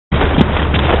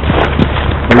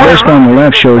The list on the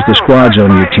left shows the squads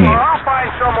on your team.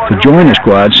 To join a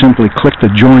squad, simply click the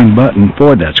Join button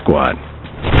for that squad.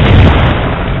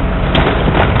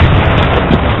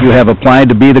 You have applied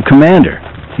to be the commander.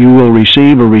 You will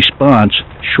receive a response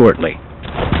shortly.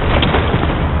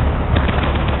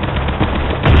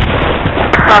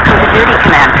 Welcome to duty,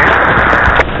 Commander.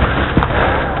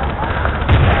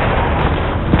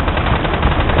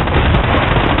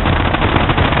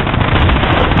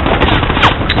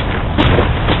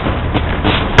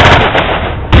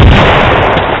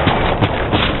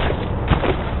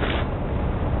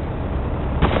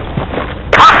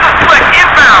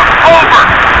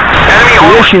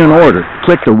 To issue an order,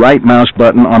 click the right mouse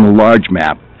button on the large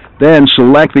map. Then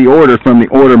select the order from the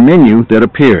order menu that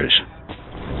appears.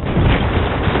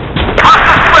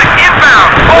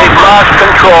 We've lost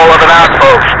control of an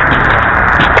outpost.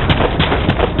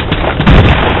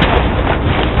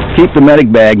 Keep the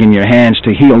medic bag in your hands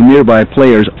to heal nearby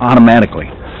players automatically.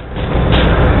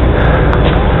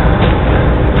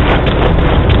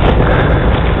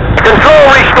 Control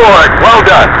restored. Well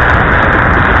done.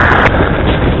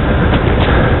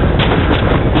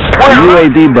 The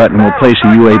UAV button will place a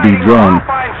UAV drone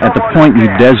at the point you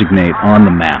designate on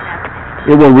the map.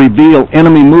 It will reveal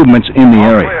enemy movements in the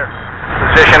area.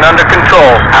 Position under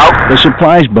control. Out. The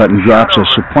supplies button drops a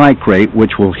supply crate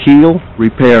which will heal,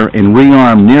 repair, and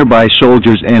rearm nearby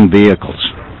soldiers and vehicles.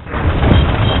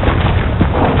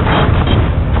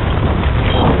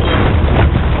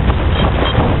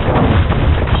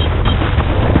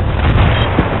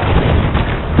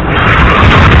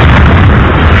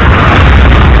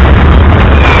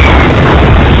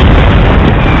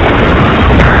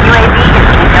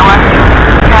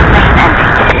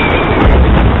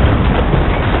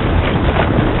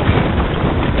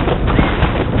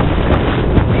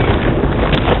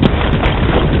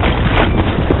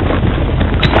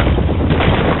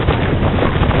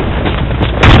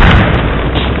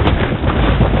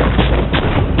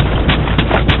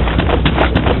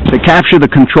 To capture the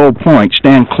control point,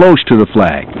 stand close to the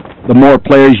flag. The more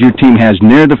players your team has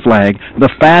near the flag, the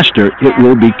faster it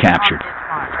will be captured.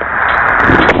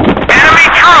 Enemy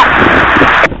troops!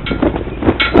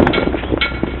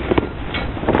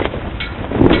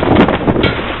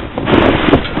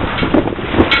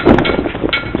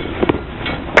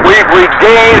 We've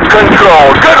regained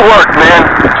control. Good work, men.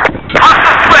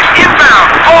 Hostile split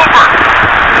inbound. Over.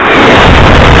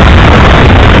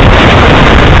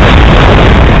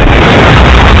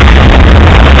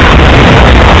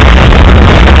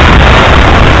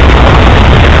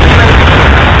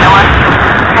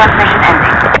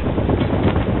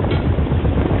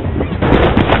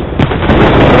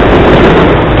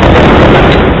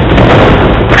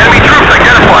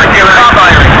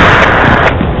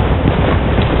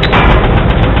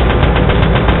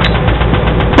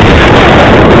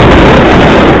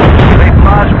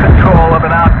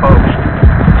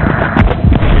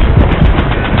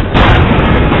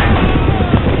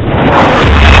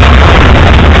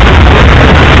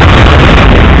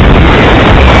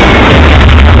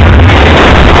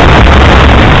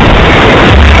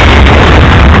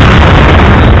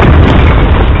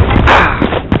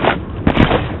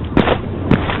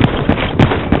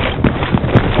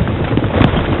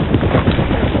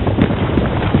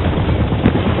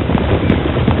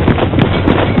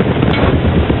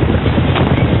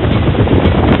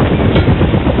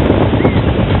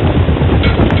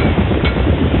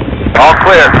 All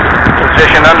clear.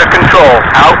 Position under control.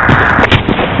 Out.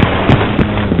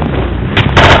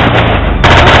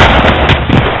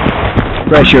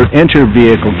 Press your enter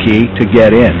vehicle key to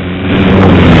get in.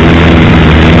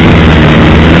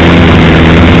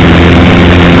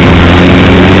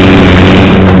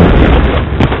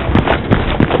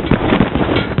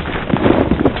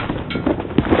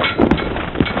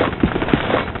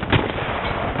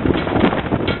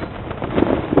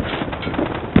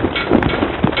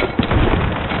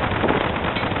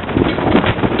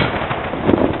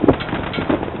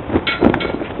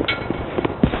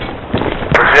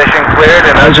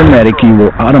 As a medic, you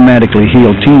will automatically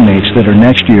heal teammates that are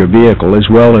next to your vehicle, as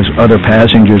well as other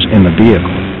passengers in the vehicle.